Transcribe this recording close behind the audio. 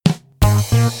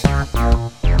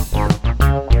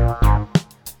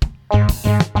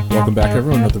Welcome back,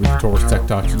 everyone, to the week of Taurus Tech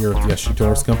Talk here at the SG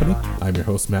Taurus Company. I'm your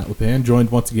host, Matt Lepan,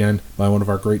 joined once again by one of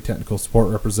our great technical support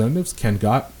representatives, Ken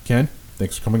Gott. Ken,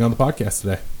 thanks for coming on the podcast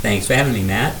today. Thanks for having me,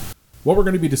 Matt. What we're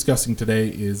going to be discussing today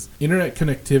is internet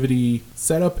connectivity,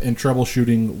 setup, and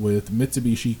troubleshooting with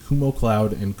Mitsubishi Kumo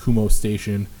Cloud and Kumo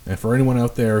Station. And for anyone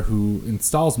out there who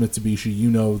installs Mitsubishi,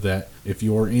 you know that if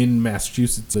you're in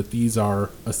Massachusetts, that these are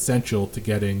essential to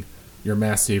getting your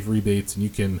Mass Save rebates, and you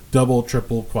can double,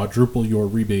 triple, quadruple your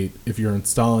rebate if you're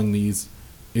installing these.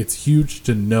 It's huge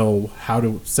to know how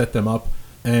to set them up.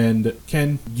 And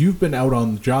Ken, you've been out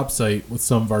on the job site with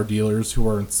some of our dealers who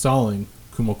are installing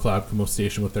Kumo Cloud, Kumo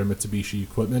Station with their Mitsubishi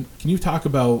equipment. Can you talk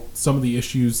about some of the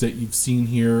issues that you've seen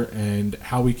here and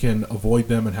how we can avoid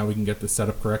them and how we can get this set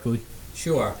up correctly?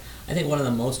 Sure. I think one of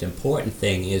the most important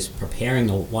thing is preparing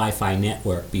the Wi-Fi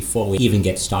network before we even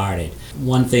get started.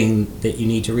 One thing that you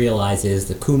need to realize is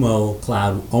the Kumo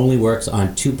Cloud only works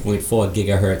on 2.4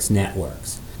 gigahertz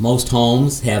networks. Most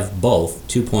homes have both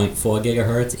 2.4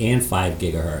 gigahertz and 5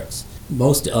 gigahertz.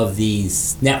 Most of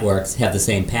these networks have the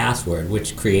same password,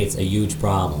 which creates a huge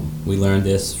problem. We learned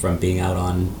this from being out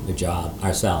on the job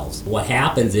ourselves. What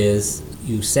happens is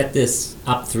you set this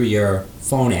up through your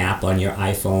phone app on your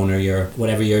iPhone or your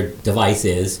whatever your device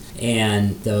is,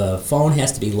 and the phone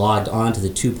has to be logged onto the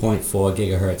 2.4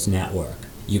 gigahertz network.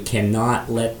 You cannot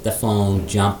let the phone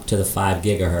jump to the 5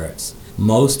 gigahertz.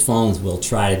 Most phones will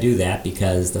try to do that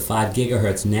because the 5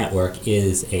 gigahertz network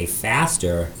is a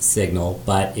faster signal,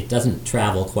 but it doesn't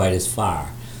travel quite as far.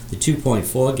 The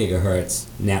 2.4 gigahertz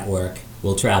network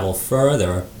will travel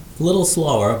further, a little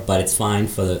slower, but it's fine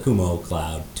for the Kumo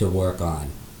Cloud to work on.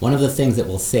 One of the things that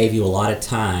will save you a lot of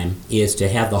time is to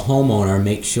have the homeowner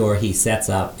make sure he sets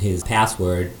up his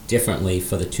password differently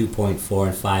for the 2.4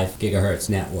 and 5 gigahertz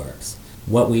networks.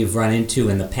 What we've run into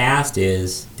in the past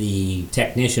is the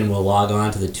technician will log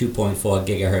on to the 2.4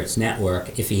 gigahertz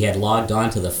network. If he had logged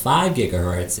on to the 5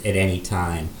 gigahertz at any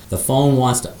time, the phone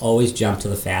wants to always jump to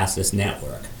the fastest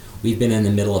network. We've been in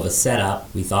the middle of a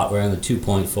setup. We thought we were on the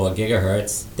 2.4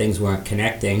 gigahertz. Things weren't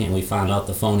connecting, and we found out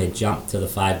the phone had jumped to the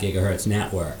 5 gigahertz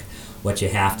network. What you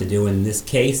have to do in this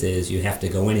case is you have to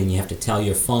go in and you have to tell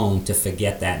your phone to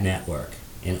forget that network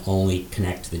and only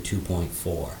connect to the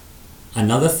 2.4.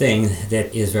 Another thing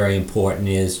that is very important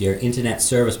is your internet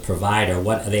service provider.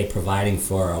 What are they providing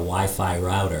for a Wi-Fi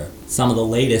router? Some of the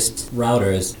latest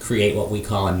routers create what we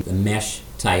call a mesh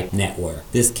type network.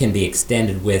 This can be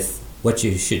extended with what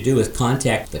you should do is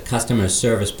contact the customer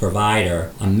service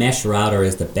provider. A mesh router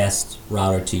is the best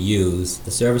router to use.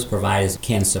 The service providers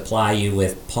can supply you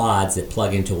with pods that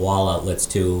plug into wall outlets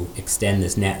to extend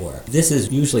this network. This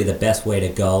is usually the best way to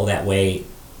go. That way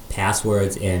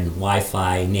passwords and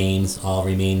Wi-Fi names all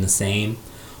remain the same.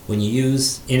 When you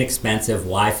use inexpensive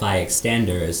Wi-Fi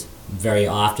extenders, very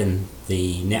often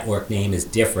the network name is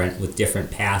different with different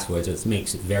passwords, which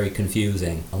makes it very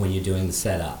confusing when you're doing the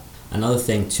setup. Another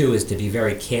thing too is to be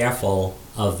very careful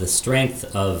of the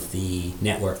strength of the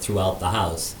network throughout the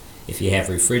house. If you have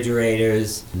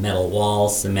refrigerators, metal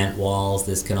walls, cement walls,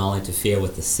 this can all interfere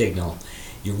with the signal.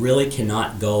 You really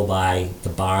cannot go by the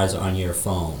bars on your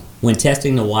phone. When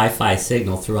testing the Wi-Fi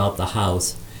signal throughout the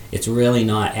house, it's really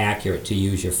not accurate to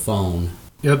use your phone.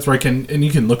 Yeah, that's right, Ken. And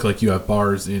you can look like you have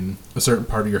bars in a certain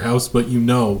part of your house, but you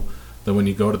know that when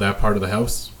you go to that part of the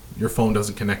house, your phone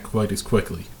doesn't connect quite as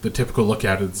quickly. The typical look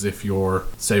at it is if you're,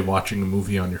 say, watching a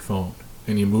movie on your phone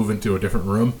and you move into a different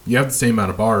room, you have the same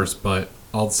amount of bars, but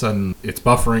all of a sudden it's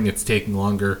buffering, it's taking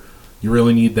longer. You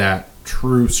really need that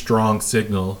true strong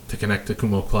signal to connect to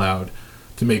Kumo Cloud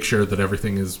to make sure that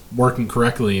everything is working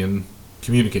correctly and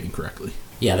communicating correctly.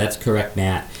 Yeah, that's correct,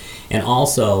 Matt. And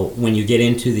also, when you get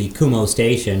into the Kumo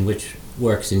Station, which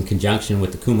works in conjunction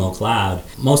with the Kumo Cloud,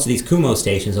 most of these Kumo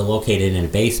stations are located in a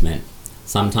basement.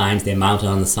 Sometimes they're mounted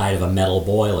on the side of a metal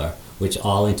boiler, which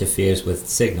all interferes with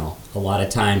signal. A lot of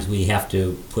times we have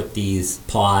to put these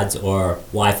pods or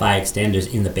Wi-Fi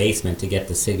extenders in the basement to get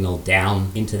the signal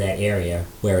down into that area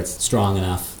where it's strong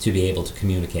enough to be able to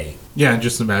communicate. Yeah, and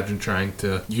just imagine trying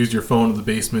to use your phone in the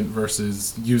basement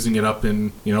versus using it up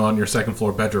in, on your second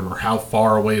floor bedroom, or how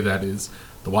far away that is.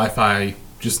 The Wi-Fi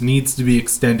just needs to be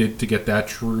extended to get that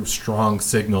true strong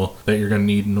signal that you're going to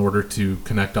need in order to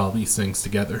connect all these things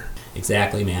together.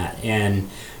 Exactly, Matt. And,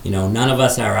 none of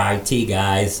us are IT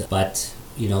guys, but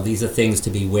These are things to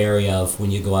be wary of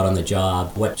when you go out on the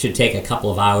job. What should take a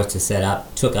couple of hours to set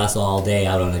up took us all day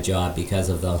out on a job because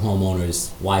of the homeowner's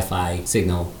Wi-Fi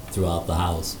signal throughout the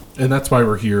house. And that's why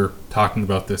we're here talking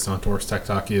about this on Taurus Tech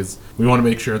Talk. Is we want to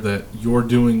make sure that you're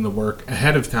doing the work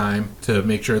ahead of time to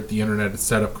make sure that the internet is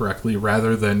set up correctly,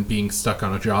 rather than being stuck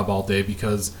on a job all day,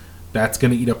 because that's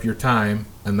going to eat up your time,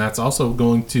 and that's also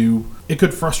it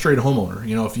could frustrate a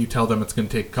homeowner. If you tell them it's going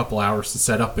to take a couple hours to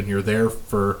set up and you're there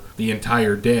for the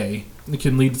entire day, it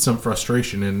can lead to some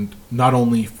frustration, and not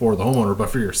only for the homeowner, but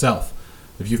for yourself.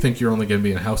 If you think you're only going to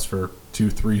be in a house for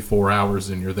 2, 3, 4 hours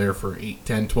and you're there for 8,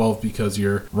 10, 12 because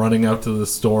you're running out to the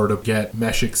store to get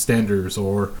mesh extenders,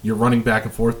 or you're running back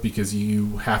and forth because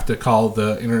you have to call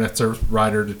the internet service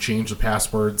provider to change the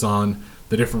passwords on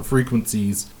the different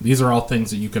frequencies, these are all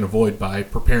things that you can avoid by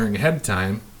preparing ahead of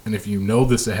time. And if you know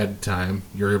this ahead of time,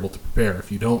 you're able to prepare.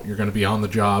 If you don't, you're going to be on the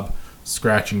job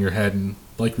scratching your head. And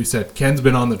like we said, Ken's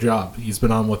been on the job. He's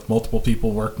been on with multiple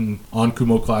people working on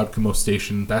Kumo Cloud, Kumo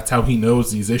Station. That's how he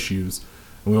knows these issues.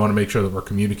 And we want to make sure that we're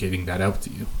communicating that out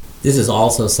to you. This is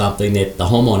also something that the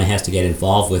homeowner has to get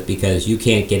involved with, because you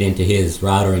can't get into his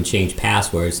router and change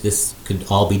passwords. This could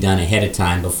all be done ahead of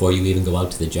time before you even go out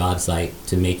to the job site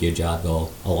to make your job go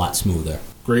a lot smoother.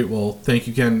 Great. Well, thank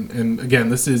you, Ken. And again,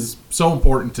 this is so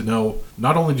important to know,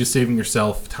 not only just saving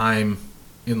yourself time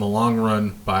in the long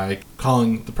run by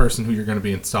calling the person who you're going to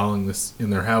be installing this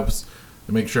in their house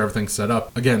to make sure everything's set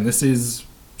up. Again, this is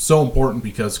so important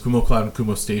because Kumo Cloud and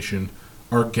Kumo Station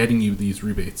are getting you these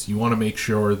rebates. You want to make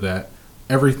sure that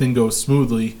everything goes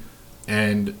smoothly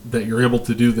and that you're able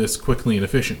to do this quickly and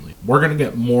efficiently. We're going to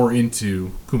get more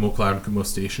into Kumo Cloud and Kumo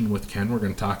Station with Ken. We're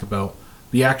going to talk about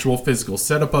the actual physical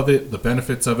setup of it, the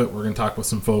benefits of it. We're going to talk with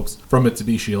some folks from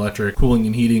Mitsubishi Electric Cooling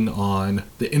and Heating on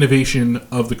the innovation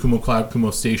of the Kumo Cloud,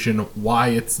 Kumo Station, why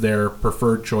it's their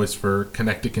preferred choice for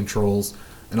connected controls,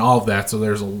 and all of that. So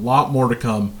there's a lot more to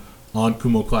come on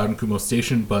Kumo Cloud and Kumo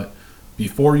Station, but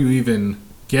before you even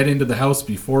get into the house,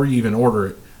 before you even order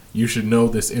it, you should know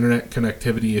this internet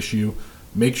connectivity issue.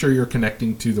 Make sure you're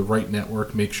connecting to the right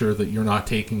network. Make sure that you're not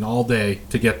taking all day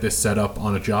to get this set up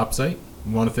on a job site.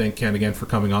 We want to thank Ken again for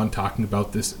coming on, talking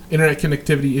about this internet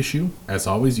connectivity issue. As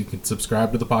always, you can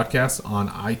subscribe to the podcast on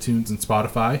iTunes and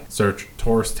Spotify. Search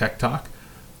Taurus Tech Talk.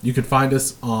 You can find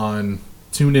us on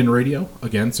TuneIn Radio.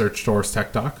 Again, search Taurus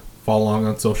Tech Talk. Follow along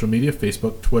on social media,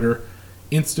 Facebook, Twitter,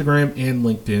 Instagram, and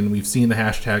LinkedIn. We've seen the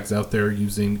hashtags out there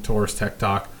using Taurus Tech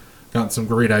Talk. Gotten some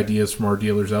great ideas from our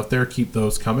dealers out there. Keep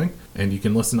those coming. And you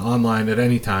can listen online at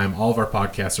any time. All of our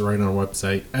podcasts are right on our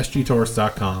website,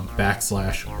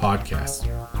 sgtaurus.com/podcasts.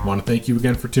 I want to thank you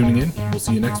again for tuning in. We'll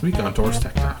see you next week on Taurus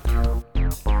Tech Talk.